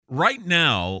Right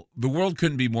now, the world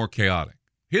couldn't be more chaotic.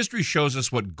 History shows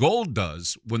us what gold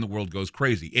does when the world goes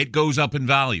crazy. It goes up in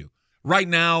value. Right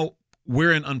now,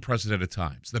 we're in unprecedented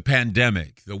times. The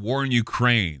pandemic, the war in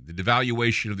Ukraine, the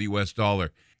devaluation of the U.S.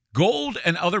 dollar. Gold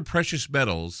and other precious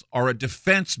metals are a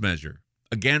defense measure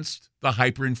against the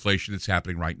hyperinflation that's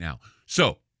happening right now.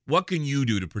 So, what can you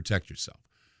do to protect yourself?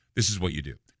 This is what you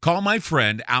do. Call my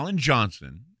friend Alan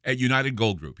Johnson at United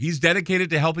Gold Group. He's dedicated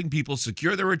to helping people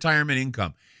secure their retirement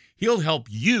income. He'll help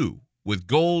you with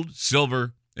gold,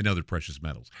 silver, and other precious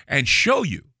metals and show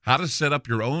you how to set up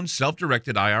your own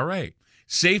self-directed IRA.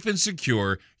 Safe and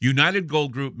secure, United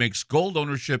Gold Group makes gold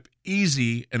ownership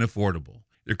easy and affordable.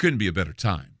 There couldn't be a better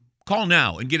time. Call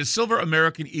now and get a Silver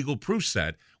American Eagle proof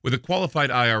set with a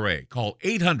qualified IRA. Call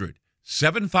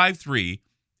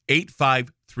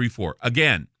 800-753-8534.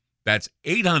 Again, that's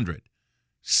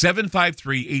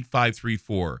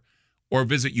 800-753-8534 or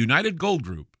visit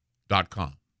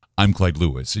UnitedGoldGroup.com. I'm Clyde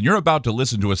Lewis, and you're about to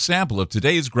listen to a sample of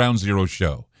today's Ground Zero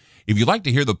show. If you'd like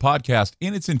to hear the podcast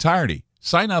in its entirety,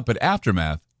 sign up at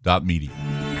aftermath.media.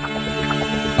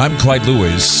 I'm Clyde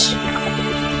Lewis,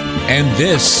 and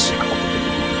this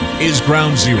is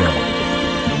Ground Zero.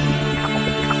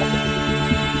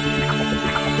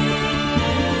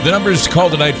 The number is to call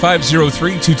tonight,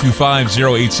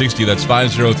 503-225-0860. That's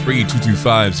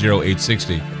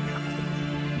 503-225-0860.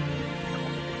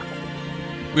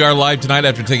 We are live tonight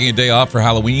after taking a day off for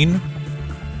Halloween.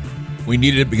 We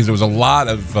needed it because there was a lot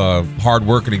of hard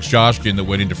work and exhaustion that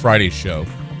went into Friday's show.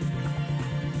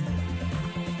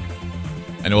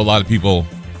 I know a lot of people,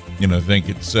 think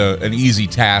it's an easy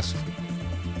task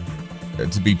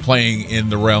to be playing in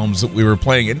the realms that we were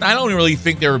playing. And I don't really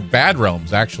think they're bad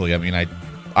realms, actually. I mean,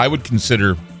 I would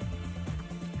consider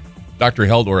Dr.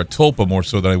 Heldor a tulpa more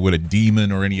so than I would a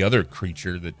demon or any other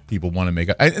creature that people want to make.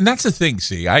 And that's the thing,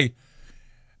 see.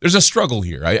 There's a struggle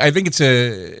here. I think it's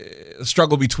a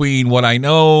struggle between what I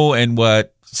know and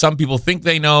what some people think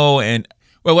they know. And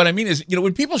well, what I mean is,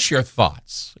 when people share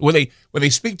thoughts, when they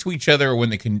speak to each other, or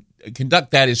when they can conduct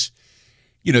that, is,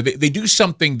 they do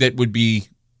something that would be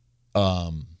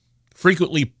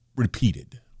frequently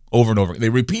repeated over and over. They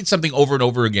repeat something over and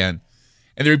over again,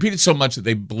 and they repeat it so much that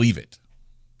they believe it,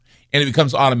 and it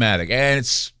becomes automatic. And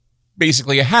it's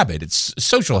basically a habit. It's a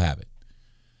social habit.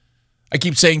 I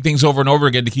keep saying things over and over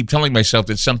again to keep telling myself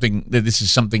that this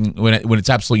is something when it's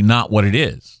absolutely not what it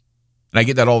is. And I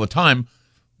get that all the time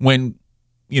when,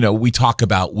 we talk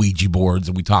about Ouija boards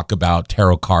and we talk about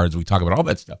tarot cards, we talk about all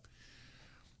that stuff.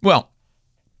 Well,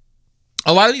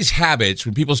 a lot of these habits,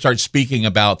 when people start speaking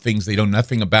about things they know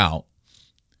nothing about,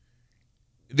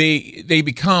 they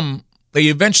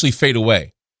eventually fade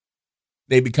away.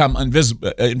 They become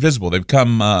invisible. They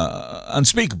become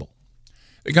unspeakable.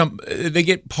 They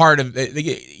get part of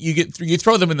you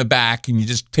throw them in the back and you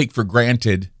just take for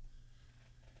granted.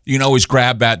 You can always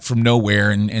grab that from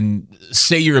nowhere and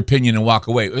say your opinion and walk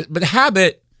away. But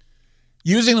habit,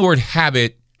 using the word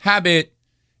habit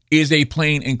is a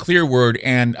plain and clear word,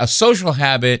 and a social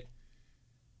habit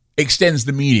extends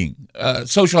the meaning.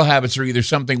 Social habits are either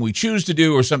something we choose to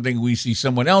do or something we see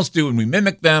someone else do and we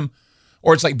mimic them,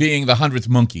 or it's like being the 100th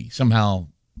monkey, somehow,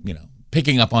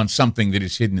 picking up on something that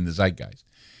is hidden in the zeitgeist.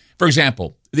 For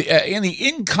example, in the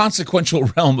inconsequential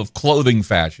realm of clothing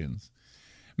fashions,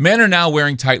 men are now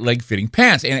wearing tight leg-fitting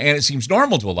pants, and it seems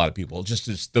normal to a lot of people, just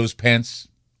as those pants,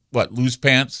 loose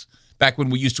pants, back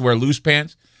when we used to wear loose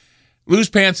pants. Loose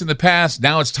pants in the past,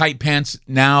 now it's tight pants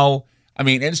now. And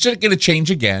it's just going to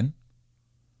change again.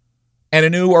 And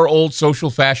a new or old social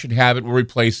fashion habit will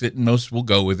replace it, and most will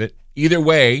go with it. Either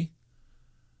way,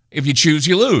 if you choose,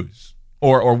 you lose,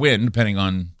 or win, depending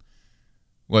on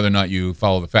whether or not you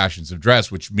follow the fashions of dress,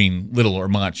 which mean little or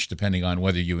much, depending on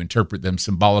whether you interpret them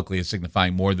symbolically as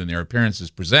signifying more than their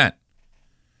appearances present.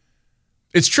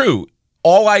 It's true.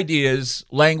 All ideas,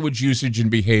 language usage, and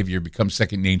behavior become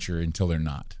second nature until they're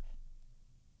not.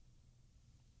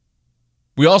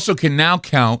 We also can now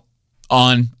count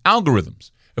on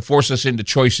algorithms that force us into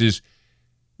choices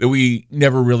that we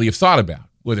never really have thought about,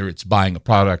 whether it's buying a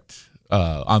product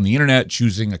on the internet,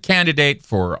 choosing a candidate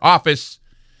for office.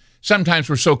 Sometimes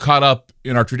we're so caught up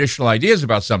in our traditional ideas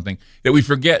about something that we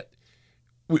forget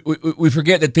we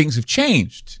forget that things have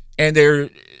changed, and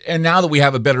now that we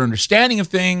have a better understanding of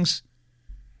things,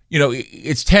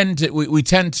 we tend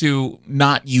to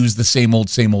not use the same old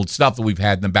stuff that we've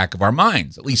had in the back of our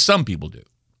minds. At least some people do.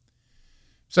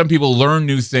 Some people learn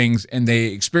new things and they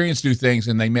experience new things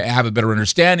and they may have a better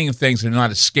understanding of things and they're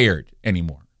not as scared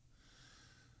anymore.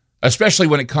 Especially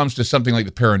when it comes to something like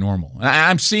the paranormal. And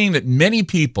I'm seeing that many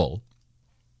people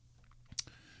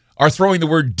are throwing the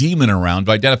word demon around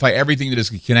to identify everything that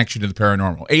is a connection to the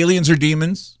paranormal. Aliens are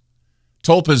demons.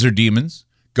 Tulpas are demons.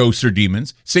 Ghosts are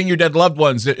demons. Seeing your dead loved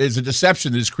ones is a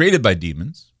deception that is created by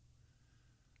demons.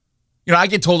 You know, I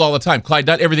get told all the time, Clyde,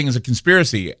 not everything is a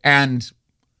conspiracy. And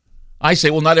I say,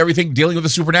 well, not everything dealing with the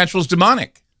supernatural is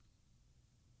demonic.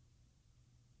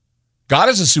 God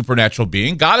is a supernatural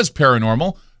being. God is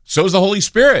paranormal. So is the Holy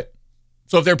Spirit.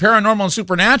 So if they're paranormal and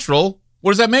supernatural,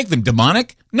 what does that make them?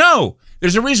 Demonic? No.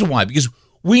 There's a reason why. Because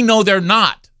we know they're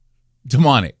not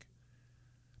demonic.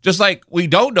 Just like we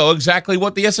don't know exactly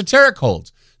what the esoteric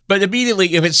holds. But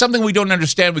immediately, if it's something we don't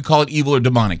understand, we call it evil or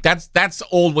demonic. That's the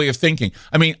old way of thinking.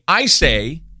 I mean, I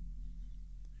say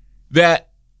that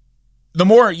the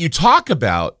more you talk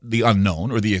about the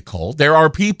unknown or the occult, there are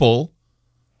people,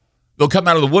 they'll come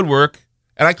out of the woodwork,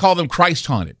 and I call them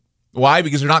Christ-haunted. Why?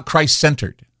 Because they're not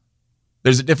Christ-centered.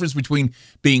 There's a difference between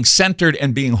being centered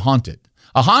and being haunted.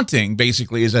 A haunting,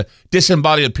 basically, is a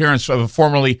disembodied appearance of a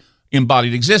formerly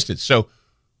embodied existence. So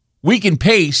we can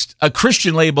paste a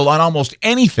Christian label on almost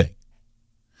anything.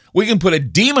 We can put a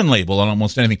demon label on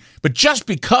almost anything. But just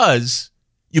because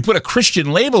you put a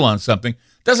Christian label on something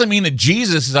doesn't mean that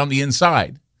Jesus is on the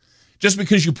inside. Just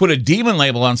because you put a demon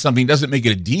label on something doesn't make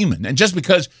it a demon. And just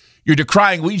because you're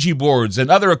decrying Ouija boards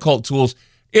and other occult tools,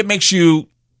 it makes you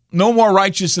no more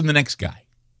righteous than the next guy.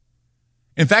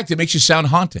 In fact, it makes you sound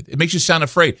haunted. It makes you sound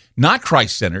afraid, not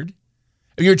Christ-centered.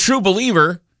 If you're a true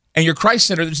believer and you're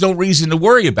Christ-centered, there's no reason to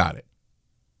worry about it.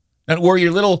 Don't worry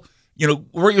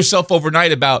worry yourself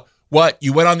overnight about what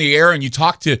you went on the air and you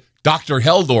talked to Dr.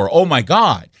 Heldor. Oh my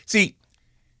God. See,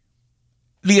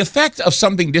 the effect of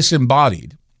something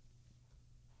disembodied,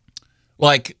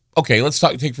 like, okay,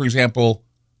 take for example,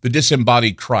 the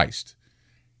disembodied Christ.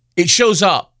 It shows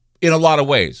up in a lot of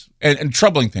ways and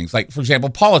troubling things, like, for example,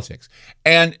 politics.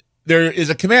 And there is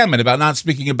a commandment about not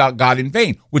speaking about God in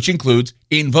vain, which includes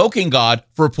invoking God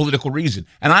for a political reason.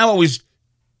 And I was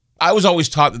always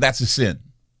taught that that's a sin.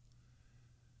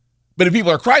 But if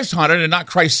people are Christ-haunted and not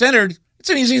Christ-centered, it's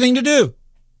an easy thing to do.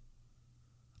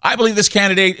 I believe this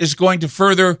candidate is going to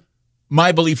further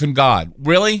my belief in God.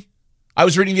 Really? I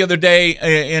was reading the other day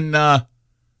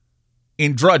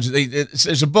in Drudge.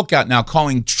 There's a book out now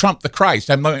calling Trump the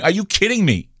Christ. Are you kidding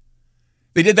me?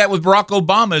 They did that with Barack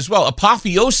Obama as well.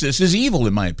 Apotheosis is evil,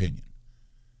 in my opinion.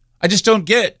 I just don't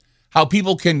get how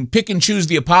people can pick and choose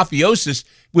the apotheosis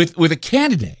with a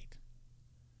candidate.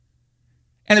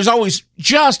 And there's always,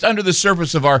 just under the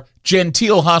surface of our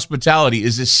genteel hospitality,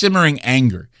 is this simmering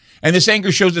anger. And this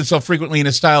anger shows itself frequently in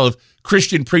a style of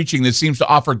Christian preaching that seems to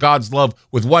offer God's love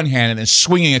with one hand and then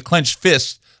swinging a clenched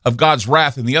fist of God's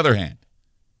wrath in the other hand.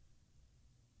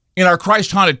 In our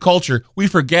Christ-haunted culture, we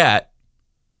forget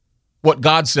what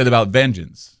God said about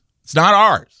vengeance. It's not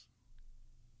ours.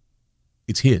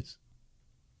 It's his.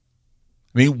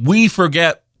 I mean, we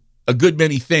forget a good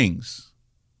many things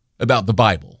about the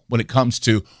Bible when it comes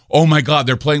to, oh my God,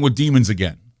 they're playing with demons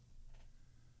again.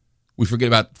 We forget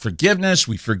about forgiveness.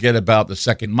 We forget about the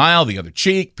second mile, the other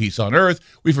cheek, peace on earth.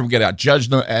 We forget about judge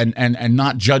and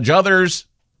not judge others.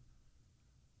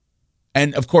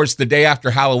 And of course, the day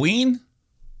after Halloween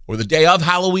or the day of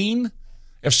Halloween,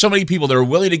 there's so many people that are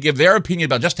willing to give their opinion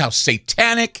about just how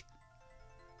satanic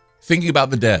thinking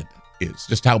about the dead is,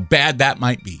 just how bad that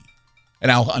might be, and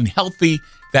how unhealthy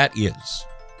that is.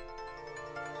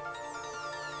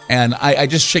 And I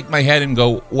just shake my head and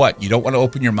go, what, you don't want to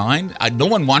open your mind? No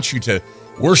one wants you to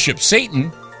worship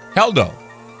Satan. Hell no.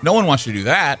 No one wants you to do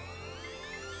that.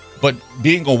 But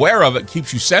being aware of it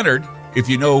keeps you centered if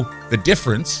you know the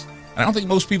difference. And I don't think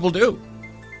most people do.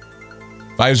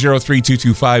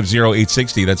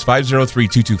 503-225-0860. That's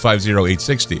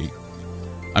 503-225-0860.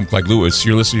 I'm Clyde Lewis.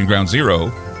 You're listening to Ground Zero.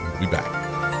 We'll be back.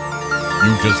 You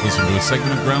just listened to a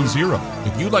segment of Ground Zero.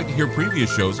 If you'd like to hear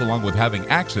previous shows along with having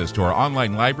access to our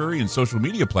online library and social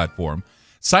media platform,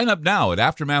 sign up now at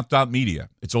aftermath.media.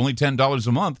 It's only $10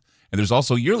 a month, and there's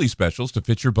also yearly specials to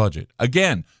fit your budget.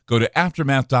 Again, go to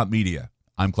aftermath.media.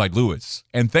 I'm Clyde Lewis,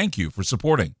 and thank you for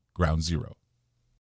supporting Ground Zero.